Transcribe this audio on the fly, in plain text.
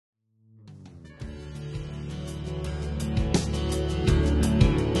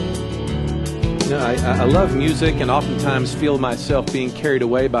I love music and oftentimes feel myself being carried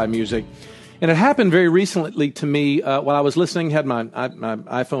away by music. And it happened very recently to me while I was listening, had my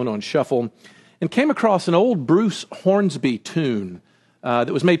iPhone on shuffle, and came across an old Bruce Hornsby tune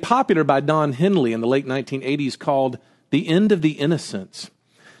that was made popular by Don Henley in the late 1980s called "The End of the Innocents."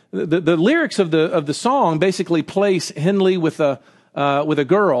 The lyrics of the song basically place Henley with a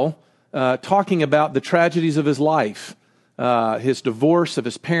girl talking about the tragedies of his life. His divorce of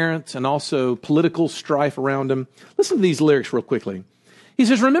his parents, and also political strife around him. Listen to these lyrics real quickly. He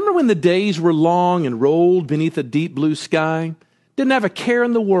says, "Remember when the days were long and rolled beneath a deep blue sky? Didn't have a care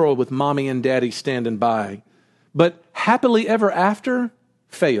in the world with mommy and daddy standing by. But happily ever after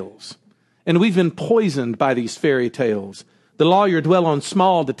fails. And we've been poisoned by these fairy tales. The lawyer dwell on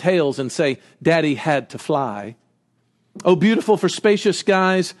small details and say, daddy had to fly. Oh, beautiful for spacious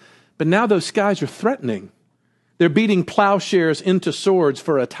skies, but now those skies are threatening. They're beating plowshares into swords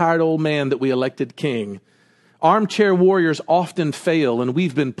for a tired old man that we elected king. Armchair warriors often fail, and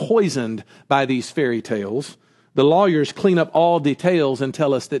we've been poisoned by these fairy tales. The lawyers clean up all details and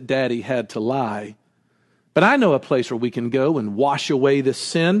tell us that daddy had to lie. But I know a place where we can go and wash away this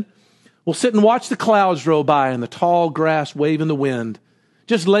sin. We'll sit and watch the clouds roll by and the tall grass wave in the wind.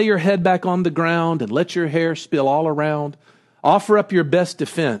 Just lay your head back on the ground and let your hair spill all around. Offer up your best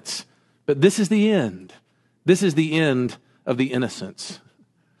defense. But this is the end. This is the end of the innocents."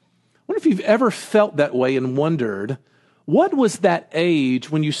 I wonder if you've ever felt that way and wondered, what was that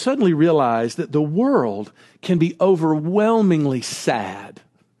age when you suddenly realized that the world can be overwhelmingly sad?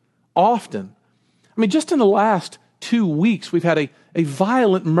 Often. I mean, just in the last 2 weeks, we've had a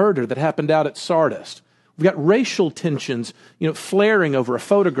violent murder that happened out at Sardis. We've got racial tensions, flaring over a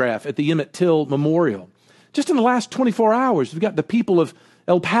photograph at the Emmett Till Memorial. Just in the last 24 hours, we've got the people of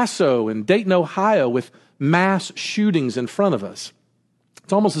El Paso and Dayton, Ohio, with mass shootings in front of us.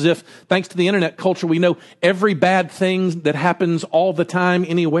 It's almost as if, thanks to the internet culture, we know every bad thing that happens all the time,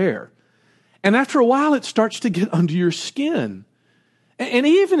 anywhere. And after a while, it starts to get under your skin. And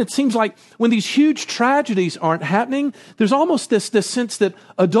even it seems like when these huge tragedies aren't happening, there's almost this sense that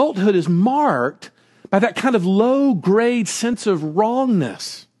adulthood is marked by that kind of low-grade sense of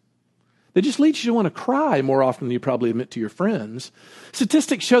wrongness that just leads you to want to cry more often than you probably admit to your friends.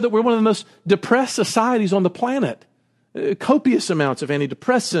 Statistics show that we're one of the most depressed societies on the planet. Copious amounts of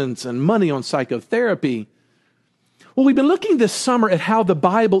antidepressants and money on psychotherapy. Well, we've been looking this summer at how the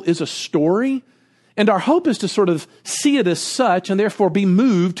Bible is a story, and our hope is to sort of see it as such and therefore be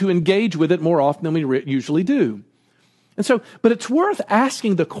moved to engage with it more often than we usually do. But it's worth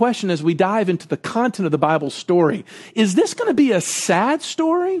asking the question as we dive into the content of the Bible story, is this going to be a sad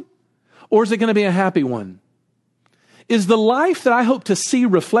story? Or is it going to be a happy one? Is the life that I hope to see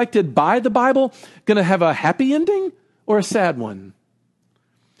reflected by the Bible going to have a happy ending or a sad one?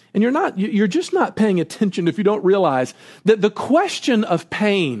 And you're just not paying attention if you don't realize that the question of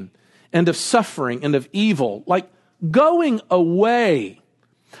pain and of suffering and of evil, like going away,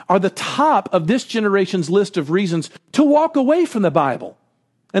 are the top of this generation's list of reasons to walk away from the Bible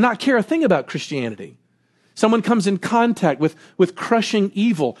and not care a thing about Christianity. Someone comes in contact with crushing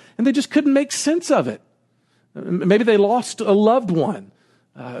evil, and they just couldn't make sense of it. Maybe they lost a loved one.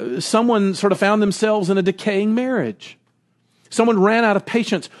 Someone sort of found themselves in a decaying marriage. Someone ran out of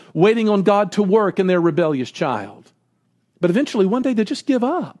patience, waiting on God to work in their rebellious child. But eventually, one day, they just give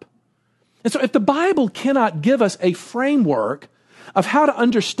up. And so if the Bible cannot give us a framework of how to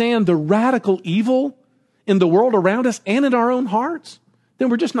understand the radical evil in the world around us and in our own hearts, then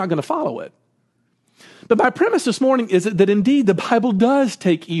we're just not going to follow it. But my premise this morning is that indeed the Bible does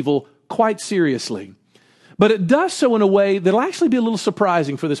take evil quite seriously. But it does so in a way that'll actually be a little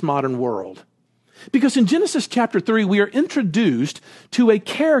surprising for this modern world. Because in Genesis chapter 3, we are introduced to a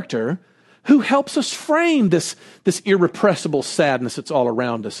character who helps us frame this irrepressible sadness that's all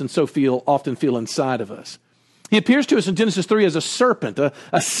around us and so often feel inside of us. He appears to us in Genesis 3 as a serpent,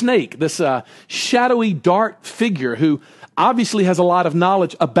 a snake, this shadowy, dark figure who obviously has a lot of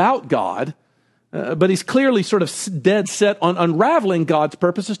knowledge about God, but he's clearly sort of dead set on unraveling God's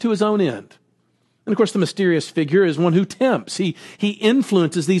purposes to his own end. And of course, the mysterious figure is one who tempts. He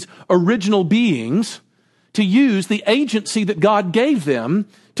influences these original beings to use the agency that God gave them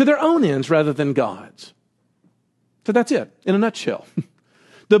to their own ends rather than God's. So that's it, in a nutshell.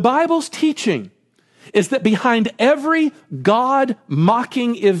 The Bible's teaching is that behind every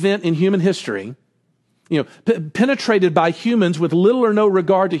God-mocking event in human history, penetrated by humans with little or no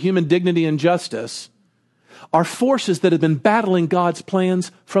regard to human dignity and justice, are forces that have been battling God's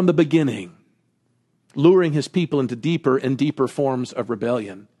plans from the beginning, luring his people into deeper and deeper forms of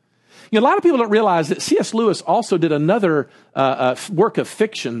rebellion. A lot of people don't realize that C.S. Lewis also did another work of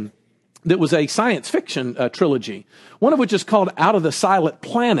fiction that was a science fiction trilogy, one of which is called Out of the Silent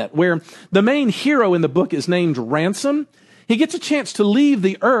Planet, where the main hero in the book is named Ransom. He gets a chance to leave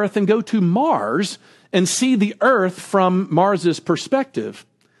the Earth and go to Mars and see the Earth from Mars's perspective.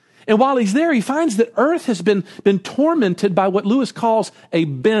 And while he's there, he finds that Earth has been tormented by what Lewis calls a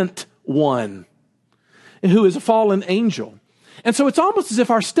bent one, who is a fallen angel. And so it's almost as if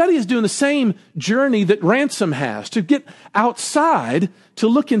our study is doing the same journey that Ransom has, to get outside to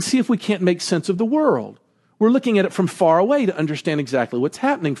look and see if we can't make sense of the world. We're looking at it from far away to understand exactly what's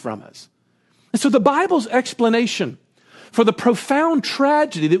happening from us. And so the Bible's explanation for the profound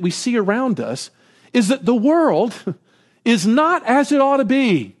tragedy that we see around us is that the world is not as it ought to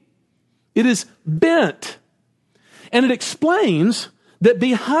be. It is bent. And it explains that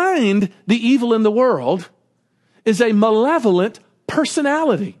behind the evil in the world is a malevolent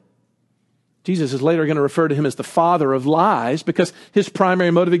personality. Jesus is later going to refer to him as the father of lies because his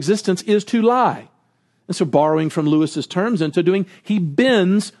primary mode of existence is to lie. And so borrowing from Lewis's terms and so doing, he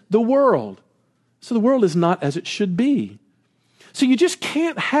bends the world. So the world is not as it should be. So you just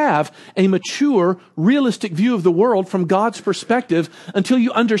can't have a mature, realistic view of the world from God's perspective until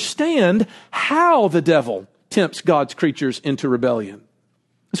you understand how the devil tempts God's creatures into rebellion.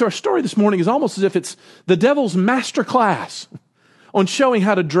 So our story this morning is almost as if it's the devil's master class on showing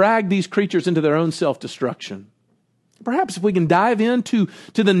how to drag these creatures into their own self-destruction. Perhaps if we can dive into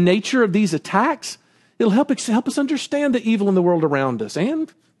the nature of these attacks, it'll help us understand the evil in the world around us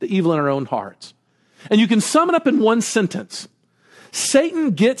and the evil in our own hearts. And you can sum it up in one sentence.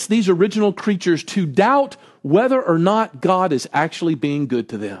 Satan gets these original creatures to doubt whether or not God is actually being good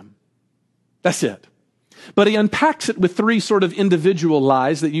to them. That's it. But he unpacks it with three sort of individual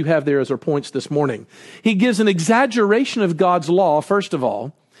lies that you have there as our points this morning. He gives an exaggeration of God's law, first of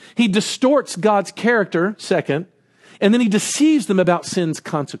all. He distorts God's character, second. And then he deceives them about sin's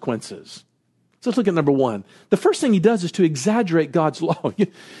consequences. So let's look at number one. The first thing he does is to exaggerate God's law.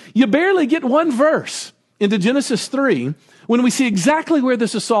 You barely get one verse into Genesis 3 when we see exactly where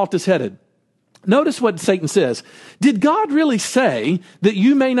this assault is headed. Notice what Satan says. Did God really say that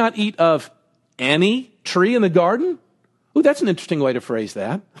you may not eat of any tree in the garden? Oh, that's an interesting way to phrase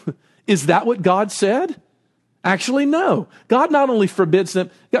that. Is that what God said? Actually, no. God not only forbids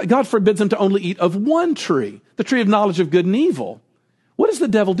them, God forbids them to only eat of one tree, the tree of knowledge of good and evil. What is the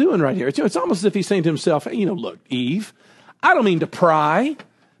devil doing right here? It's almost as if he's saying to himself, hey, look, Eve, I don't mean to pry,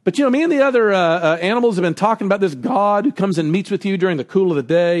 but me and the other animals have been talking about this God who comes and meets with you during the cool of the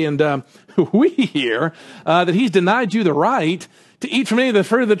day, and we hear that he's denied you the right to eat from any of the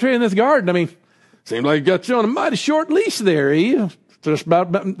fruit of the tree in this garden. Seems like you got you on a mighty short leash there, Eve. Just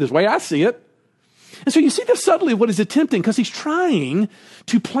about this way I see it. And so you see this subtly what he's attempting, because he's trying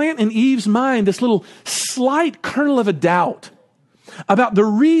to plant in Eve's mind this little slight kernel of a doubt about the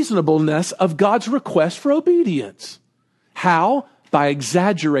reasonableness of God's request for obedience. How? By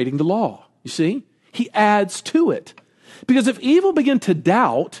exaggerating the law. You see? He adds to it. Because if Eve will begin to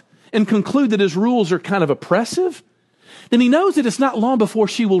doubt and conclude that his rules are kind of oppressive, then he knows that it's not long before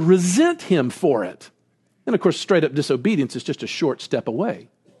she will resent him for it. And of course, straight up disobedience is just a short step away.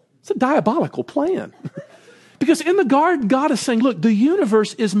 It's a diabolical plan. Because in the garden, God is saying, look, the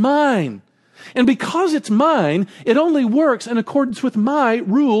universe is mine. And because it's mine, it only works in accordance with my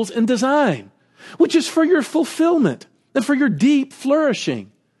rules and design, which is for your fulfillment and for your deep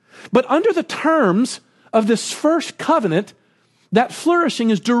flourishing. But under the terms of this first covenant, that flourishing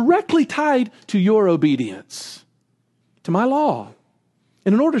is directly tied to your obedience, to my law.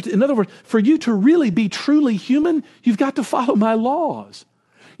 And in other words, for you to really be truly human, you've got to follow my laws.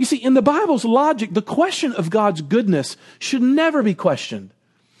 You see, in the Bible's logic, the question of God's goodness should never be questioned.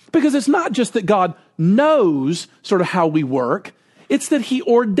 Because it's not just that God knows sort of how we work. It's that he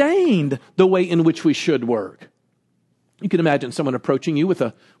ordained the way in which we should work. You can imagine someone approaching you with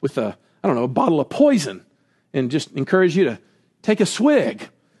a bottle of poison and just encourage you to take a swig.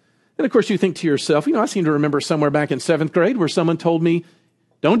 And of course you think to yourself, I seem to remember somewhere back in 7th grade where someone told me,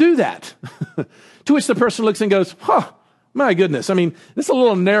 don't do that. To which the person looks and goes, my goodness. It's a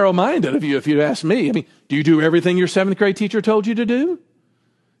little narrow-minded of you if you ask me. Do you do everything your 7th grade teacher told you to do?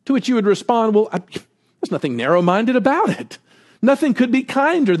 To which you would respond, there's nothing narrow-minded about it. Nothing could be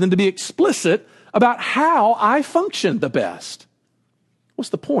kinder than to be explicit about how I function the best. What's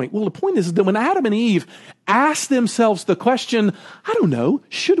the point? Well, the point is that when Adam and Eve asked themselves the question,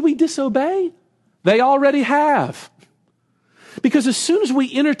 should we disobey? They already have. Because as soon as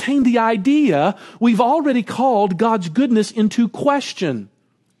we entertain the idea, we've already called God's goodness into question.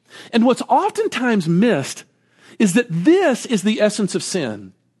 And what's oftentimes missed is that this is the essence of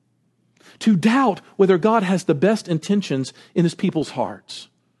sin. To doubt whether God has the best intentions in his people's hearts.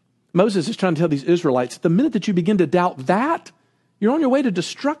 Moses is trying to tell these Israelites, the minute that you begin to doubt that, you're on your way to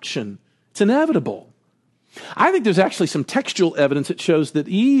destruction. It's inevitable. I think there's actually some textual evidence that shows that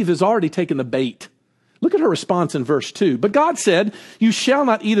Eve has already taken the bait. Look at her response in verse 2. But God said, you shall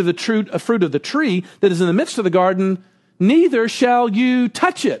not eat of the fruit of the tree that is in the midst of the garden, neither shall you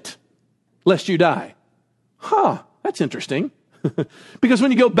touch it, lest you die. That's interesting. Because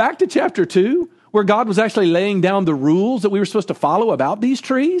when you go back to chapter 2, where God was actually laying down the rules that we were supposed to follow about these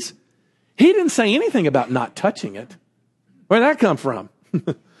trees, he didn't say anything about not touching it. Where'd that come from?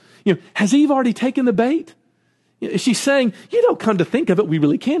 Has Eve already taken the bait? She's saying, come to think of it, we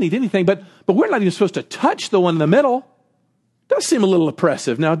really can't eat anything, but we're not even supposed to touch the one in the middle. Does seem a little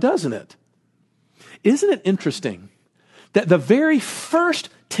oppressive now, doesn't it? Isn't it interesting that the very first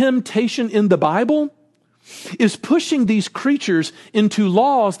temptation in the Bible is pushing these creatures into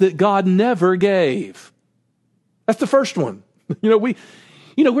laws that God never gave? That's the first one.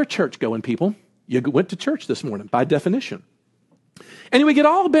 We're church-going people. You went to church this morning, by definition. And we get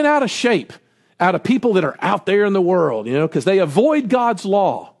all bent out of shape out of people that are out there in the world, because they avoid God's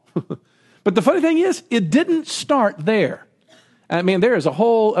law. But the funny thing is, it didn't start there. There is a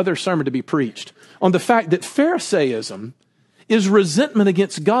whole other sermon to be preached on the fact that Pharisaism is resentment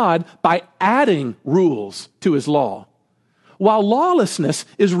against God by adding rules to his law, while lawlessness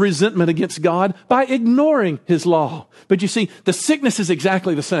is resentment against God by ignoring his law. But you see, the sickness is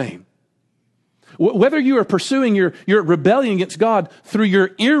exactly the same. Whether you are pursuing your rebellion against God through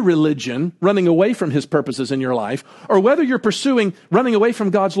your irreligion, running away from his purposes in your life, or whether you're pursuing running away from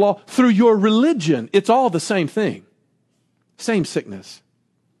God's law through your religion, it's all the same thing. Same sickness.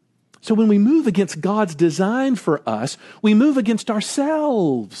 So when we move against God's design for us, we move against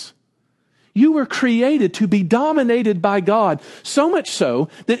ourselves. You were created to be dominated by God, so much so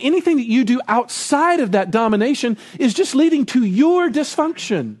that anything that you do outside of that domination is just leading to your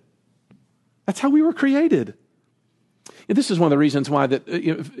dysfunction. That's how we were created. And this is one of the reasons why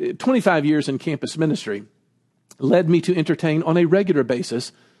 25 years in campus ministry led me to entertain on a regular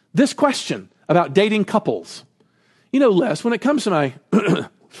basis this question about dating couples. Les, when it comes to my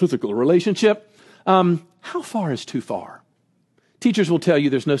physical relationship, how far is too far? Teachers will tell you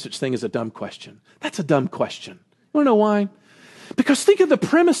there's no such thing as a dumb question. That's a dumb question. You want to know why? Because think of the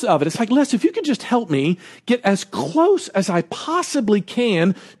premise of it. It's like, Les, if you could just help me get as close as I possibly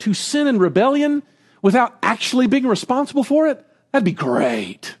can to sin and rebellion without actually being responsible for it, that'd be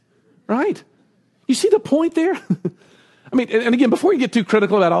great, right? You see the point there? And again, before you get too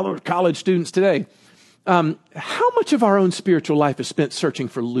critical about all the college students today, how much of our own spiritual life is spent searching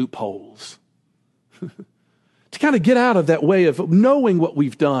for loopholes to kind of get out of that way of knowing what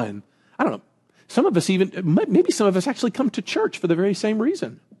we've done? I don't know. Maybe some of us actually come to church for the very same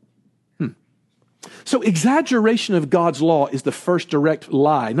reason. So exaggeration of God's law is the first direct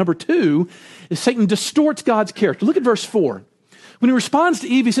lie. Number 2 is Satan distorts God's character. Look at verse 4. When he responds to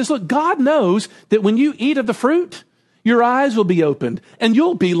Eve, he says, look, God knows that when you eat of the fruit, your eyes will be opened and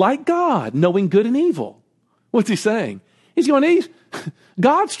you'll be like God, knowing good and evil. What's he saying? He's going, Eve,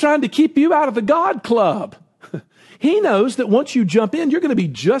 God's trying to keep you out of the God club. He knows that once you jump in, you're going to be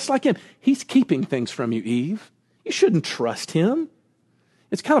just like him. He's keeping things from you, Eve. You shouldn't trust him.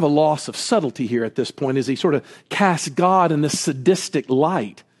 It's kind of a loss of subtlety here at this point as he sort of casts God in this sadistic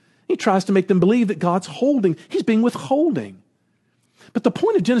light. He tries to make them believe that God's he's being withholding. But the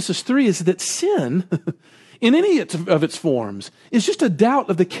point of Genesis 3 is that sin, in any of its forms, is just a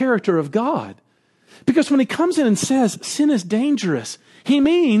doubt of the character of God. Because when he comes in and says sin is dangerous, he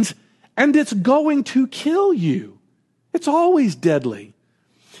means, and it's going to kill you. It's always deadly.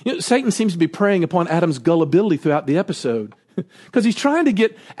 Satan seems to be preying upon Adam's gullibility throughout the episode because he's trying to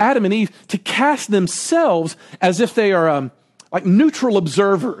get Adam and Eve to cast themselves as if they are like neutral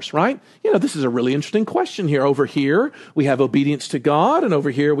observers, right? This is a really interesting question here. Over here, we have obedience to God, and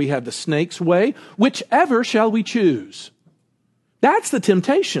over here we have the snake's way. Whichever shall we choose? That's the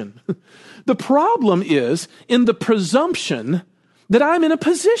temptation. The problem is in the presumption that I'm in a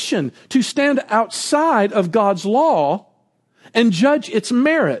position to stand outside of God's law and judge its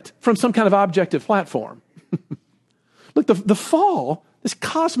merit from some kind of objective platform. Look, the fall, this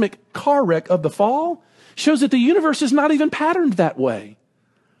cosmic car wreck of the fall, shows that the universe is not even patterned that way.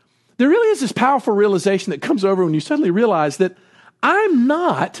 There really is this powerful realization that comes over when you suddenly realize that I'm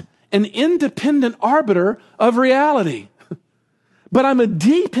not an independent arbiter of reality, but I'm a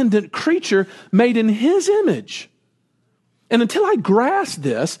dependent creature made in his image. And until I grasp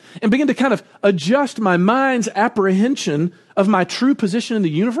this and begin to kind of adjust my mind's apprehension of my true position in the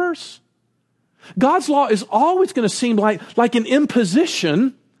universe, God's law is always going to seem like an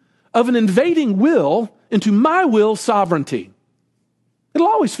imposition of an invading will into my will sovereignty.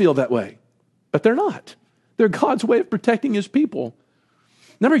 It'll always feel that way. But they're not. They're God's way of protecting his people.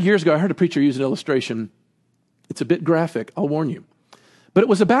 A number of years ago, I heard a preacher use an illustration. It's a bit graphic, I'll warn you. But it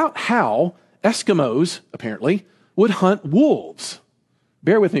was about how Eskimos, apparently, would hunt wolves.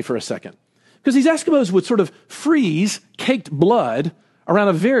 Bear with me for a second. Because these Eskimos would sort of freeze caked blood around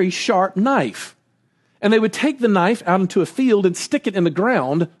a very sharp knife. And they would take the knife out into a field and stick it in the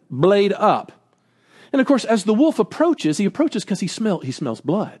ground, blade up. And of course, as the wolf approaches, he approaches because he smells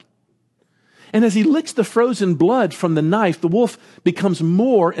blood. And as he licks the frozen blood from the knife, the wolf becomes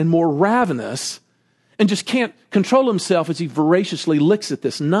more and more ravenous and just can't control himself as he voraciously licks at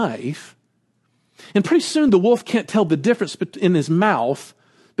this knife. And pretty soon the wolf can't tell the difference in his mouth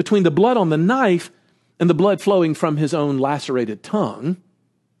between the blood on the knife and the blood flowing from his own lacerated tongue.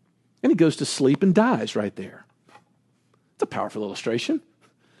 And he goes to sleep and dies right there. It's a powerful illustration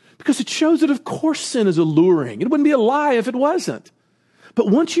because it shows that, of course, sin is alluring. It wouldn't be a lie if it wasn't. But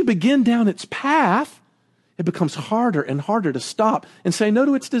once you begin down its path, it becomes harder and harder to stop and say no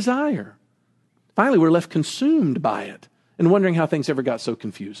to its desire. Finally, we're left consumed by it and wondering how things ever got so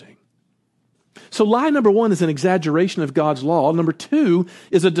confusing. So lie number one is an exaggeration of God's law. Number two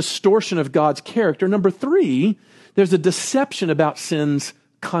is a distortion of God's character. Number three, there's a deception about sin's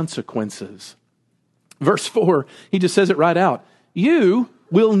consequences. Verse 4, he just says it right out. You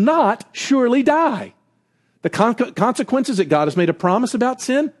will not surely die. The consequences that God has made a promise about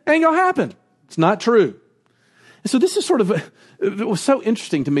sin ain't going to happen. It's not true. And so this is it was so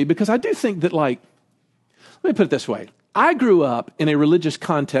interesting to me because I do think that let me put it this way. I grew up in a religious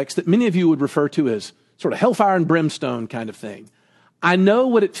context that many of you would refer to as sort of hellfire and brimstone kind of thing. I know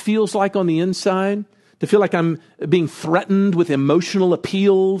what it feels like on the inside to feel like I'm being threatened with emotional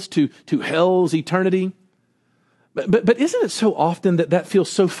appeals to hell's eternity. But isn't it so often that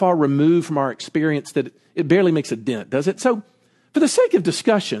feels so far removed from our experience that it barely makes a dent, does it? So for the sake of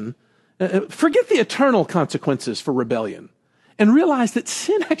discussion, forget the eternal consequences for rebellion and realize that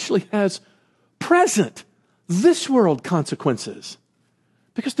sin actually has present, this world consequences.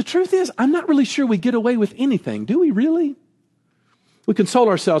 Because the truth is, I'm not really sure we get away with anything. Do we really? We console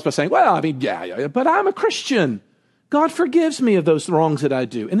ourselves by saying, well, yeah, but I'm a Christian. God forgives me of those wrongs that I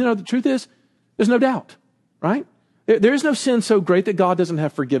do. And the truth is, there's no doubt, right? There is no sin so great that God doesn't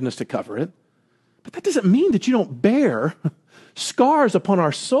have forgiveness to cover it. But that doesn't mean that you don't bear scars upon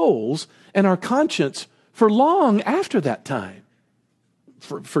our souls and our conscience for long after that time.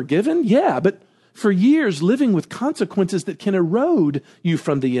 Forgiven? Yeah, but for years living with consequences that can erode you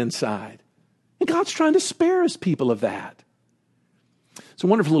from the inside. And God's trying to spare his people of that. It's a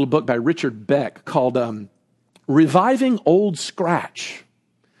wonderful little book by Richard Beck called Reviving Old Scratch.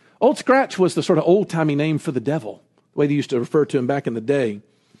 Old Scratch was the sort of old-timey name for the devil, the way they used to refer to him back in the day.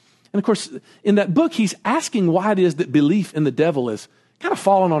 And of course, in that book, he's asking why it is that belief in the devil is kind of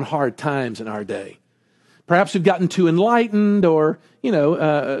fallen on hard times in our day. Perhaps we've gotten too enlightened or,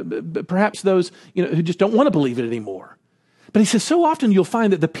 perhaps those, who just don't want to believe it anymore. But he says so often you'll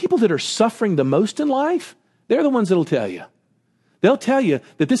find that the people that are suffering the most in life, they're the ones that'll tell you. They'll tell you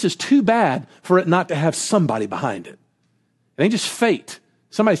that this is too bad for it not to have somebody behind it. It ain't just fate.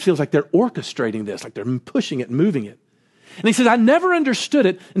 Somebody feels like they're orchestrating this, like they're pushing it and moving it. And he says, I never understood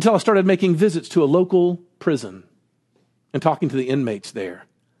it until I started making visits to a local prison and talking to the inmates there.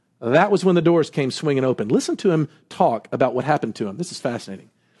 That was when the doors came swinging open. Listen to him talk about what happened to him. This is fascinating.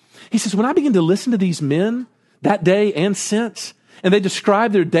 He says, when I began to listen to these men that day and since, and they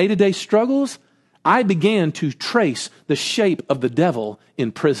describe their day-to-day struggles, I began to trace the shape of the devil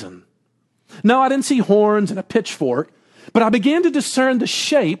in prison. No, I didn't see horns and a pitchfork, but I began to discern the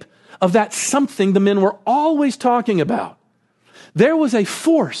shape of that something the men were always talking about. There was a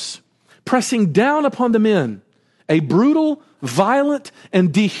force pressing down upon the men, a brutal, violent,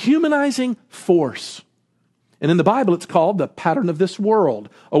 and dehumanizing force. And in the Bible, it's called the pattern of this world,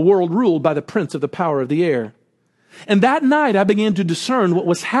 a world ruled by the prince of the power of the air. And that night, I began to discern what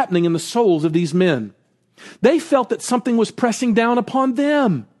was happening in the souls of these men. They felt that something was pressing down upon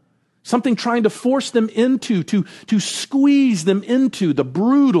them, something trying to force them into, to squeeze them into the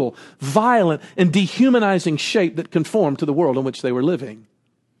brutal, violent, and dehumanizing shape that conformed to the world in which they were living.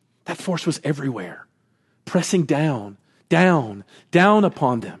 That force was everywhere, pressing down, down, down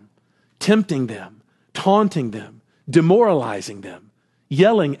upon them, tempting them, taunting them, demoralizing them,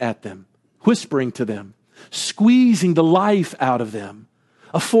 yelling at them, whispering to them, squeezing the life out of them.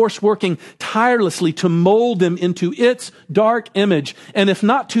 A force working tirelessly to mold them into its dark image. And if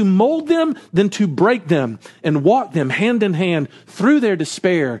not to mold them, then to break them and walk them hand in hand through their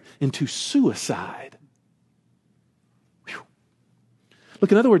despair into suicide. Whew.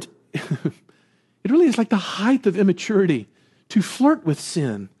 Look, in other words, it really is like the height of immaturity to flirt with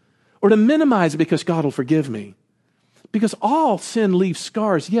sin or to minimize it because God will forgive me. Because all sin leaves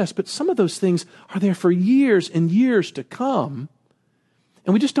scars, yes, but some of those things are there for years and years to come.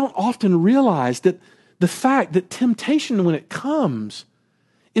 And we just don't often realize that the fact that temptation, when it comes,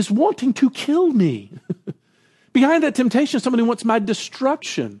 is wanting to kill me. Behind that temptation, somebody wants my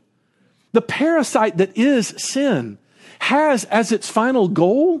destruction. The parasite that is sin has as its final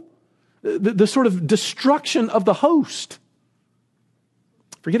goal the sort of destruction of the host.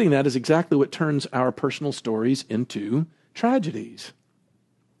 Forgetting that is exactly what turns our personal stories into tragedies.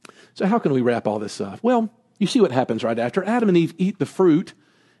 So how can we wrap all this up? Well, you see what happens right after. Adam and Eve eat the fruit,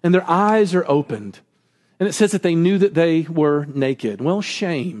 and their eyes are opened. And it says that they knew that they were naked. Well,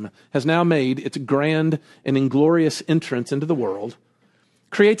 shame has now made its grand and inglorious entrance into the world,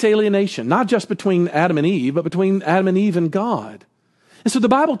 creates alienation, not just between Adam and Eve, but between Adam and Eve and God. And so the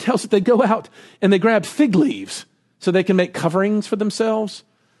Bible tells that they go out and they grab fig leaves so they can make coverings for themselves.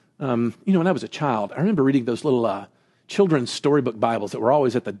 When I was a child, I remember reading those little children's storybook Bibles that were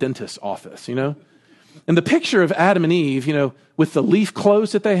always at the dentist's office, And the picture of Adam and Eve, with the leaf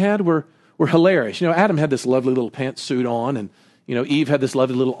clothes that they had were hilarious. Adam had this lovely little pantsuit on, and, Eve had this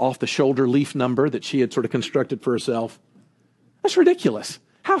lovely little off-the-shoulder leaf number that she had sort of constructed for herself. That's ridiculous.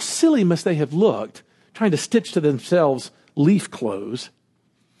 How silly must they have looked trying to stitch to themselves leaf clothes?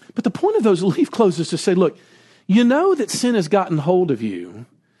 But the point of those leaf clothes is to say, look, you know that sin has gotten hold of you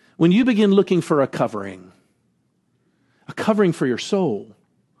when you begin looking for a covering for your soul.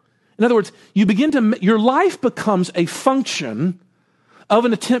 In other words, your life becomes a function of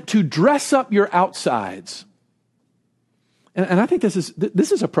an attempt to dress up your outsides. And I think this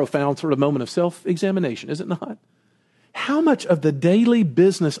is a profound sort of moment of self-examination, is it not? How much of the daily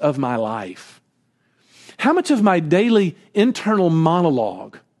business of my life, how much of my daily internal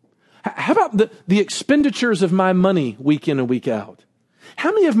monologue, how about the expenditures of my money week in and week out?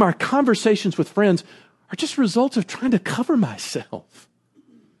 How many of my conversations with friends are just results of trying to cover myself,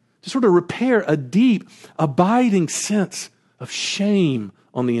 to sort of repair a deep, abiding sense of shame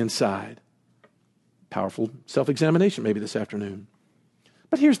on the inside? Powerful self-examination maybe this afternoon.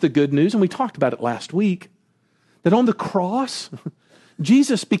 But here's the good news, and we talked about it last week, that on the cross,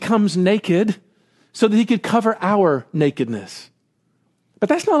 Jesus becomes naked so that he could cover our nakedness. But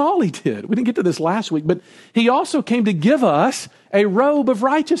that's not all he did. We didn't get to this last week, but he also came to give us a robe of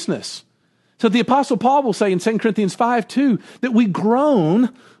righteousness. So the Apostle Paul will say in 2 Corinthians 5:2 that we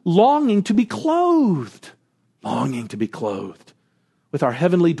groan longing to be clothed with our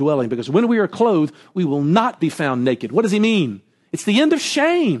heavenly dwelling, because when we are clothed, we will not be found naked. What does he mean? It's the end of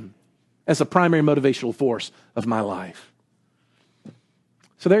shame as a primary motivational force of my life.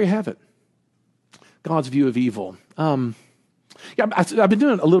 So there you have it. God's view of evil. I've been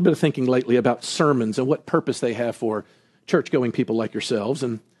doing a little bit of thinking lately about sermons and what purpose they have for church-going people like yourselves.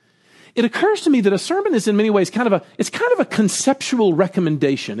 And it occurs to me that a sermon is in many ways kind of a conceptual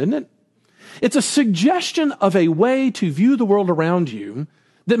recommendation, isn't it? It's a suggestion of a way to view the world around you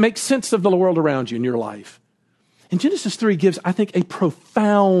that makes sense of the world around you in your life. And Genesis 3 gives, I think, a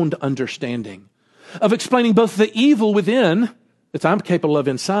profound understanding of explaining both the evil within that I'm capable of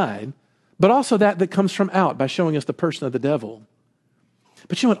inside, but also that comes from out by showing us the person of the devil.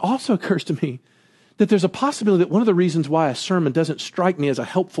 But it also occurs to me that there's a possibility that one of the reasons why a sermon doesn't strike me as a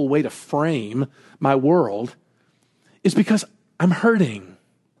helpful way to frame my world is because I'm hurting.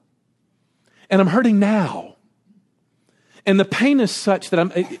 And I'm hurting now. And the pain is such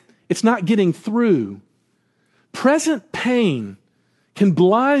that it's not getting through. Present pain can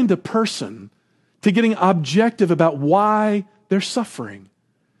blind a person to getting objective about why they're suffering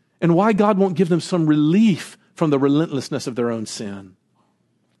and why God won't give them some relief from the relentlessness of their own sin.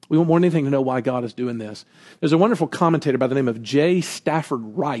 We want more than anything to know why God is doing this. There's a wonderful commentator by the name of J. Stafford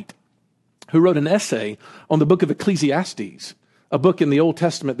Wright who wrote an essay on the book of Ecclesiastes, a book in the Old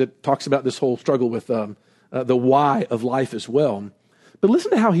Testament that talks about this whole struggle with the why of life as well. But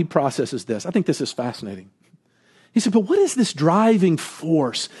listen to how he processes this. I think this is fascinating. He said, but what is this driving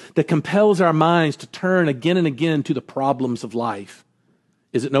force that compels our minds to turn again and again to the problems of life?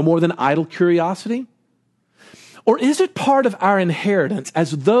 Is it no more than idle curiosity? Or is it part of our inheritance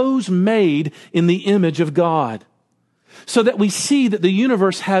as those made in the image of God, so that we see that the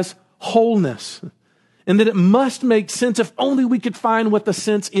universe has wholeness and that it must make sense if only we could find what the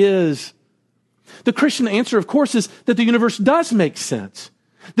sense is? The Christian answer, of course, is that the universe does make sense.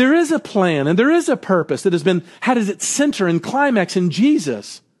 There is a plan and there is a purpose that has been had as its center and climax in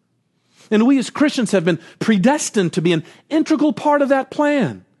Jesus. And we as Christians have been predestined to be an integral part of that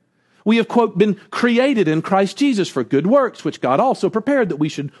plan. We have, quote, been created in Christ Jesus for good works, which God also prepared that we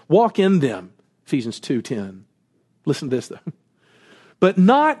should walk in them. Ephesians 2:10. Listen to this, though. But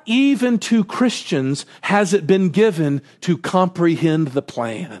not even to Christians has it been given to comprehend the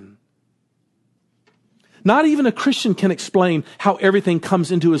plan. Not even a Christian can explain how everything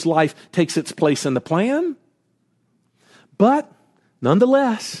comes into his life, takes its place in the plan. But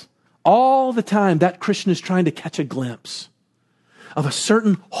nonetheless, all the time that Christian is trying to catch a glimpse of a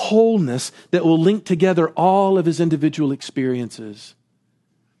certain wholeness that will link together all of his individual experiences.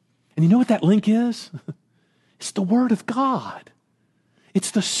 And you know what that link is? It's the Word of God.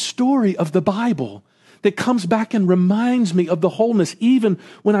 It's the story of the Bible that comes back and reminds me of the wholeness, even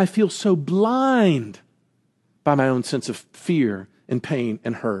when I feel so blind by my own sense of fear and pain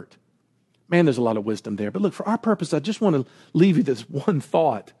and hurt. Man, there's a lot of wisdom there. But look, for our purpose, I just want to leave you this one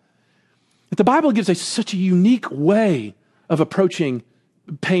thought. That the Bible gives us such a unique way of approaching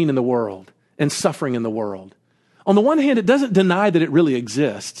pain in the world and suffering in the world. On the one hand, it doesn't deny that it really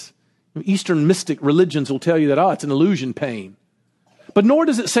exists. Eastern mystic religions will tell you that, it's an illusion, pain. But nor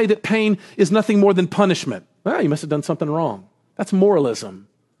does it say that pain is nothing more than punishment. Well, you must have done something wrong. That's moralism.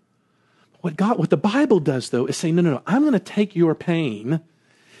 What the Bible does, though, is say, no, I'm going to take your pain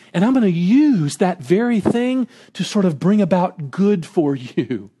and I'm going to use that very thing to sort of bring about good for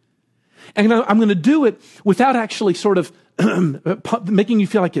you. And I'm going to do it without actually sort of making you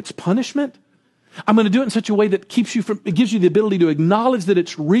feel like it's punishment. I'm going to do it in such a way that it gives you the ability to acknowledge that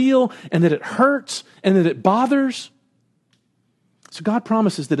it's real and that it hurts and that it bothers. So God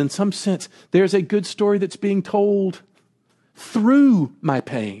promises that in some sense, there's a good story that's being told through my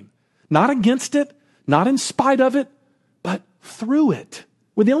pain. Not against it, not in spite of it, but through it.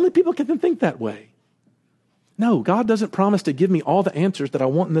 We're the only people who can think that way. No, God doesn't promise to give me all the answers that I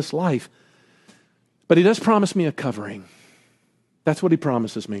want in this life, but He does promise me a covering. That's what He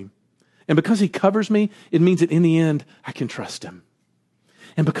promises me. And because He covers me, it means that in the end, I can trust Him.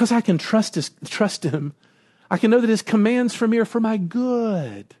 And because I can trust Him, I can know that His commands for me are for my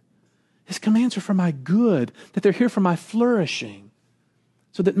good. His commands are for my good, that they're here for my flourishing.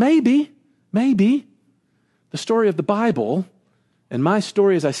 So that maybe, the story of the Bible and my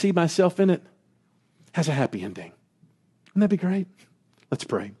story as I see myself in it has a happy ending. Wouldn't that be great? Let's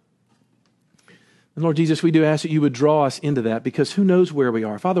pray. And Lord Jesus, we do ask that you would draw us into that, because who knows where we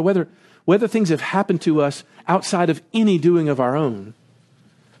are. Father, whether things have happened to us outside of any doing of our own,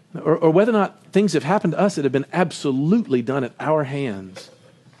 or whether or not things have happened to us that have been absolutely done at our hands,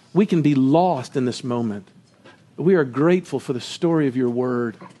 we can be lost in this moment. But we are grateful for the story of your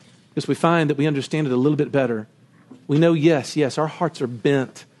word, because we find that we understand it a little bit better. We know, yes, our hearts are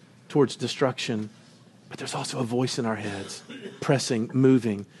bent towards destruction, but there's also a voice in our heads, pressing,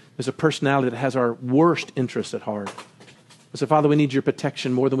 moving. There's a personality that has our worst interests at heart. So, Father, we need your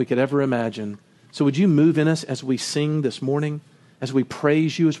protection more than we could ever imagine. So would you move in us as we sing this morning, as we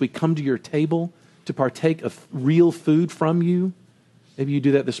praise you, as we come to your table to partake of real food from you? Maybe you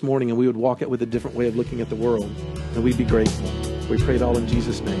do that this morning and we would walk out with a different way of looking at the world, and we'd be grateful. We pray it all in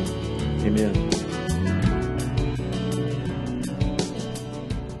Jesus' name. Amen.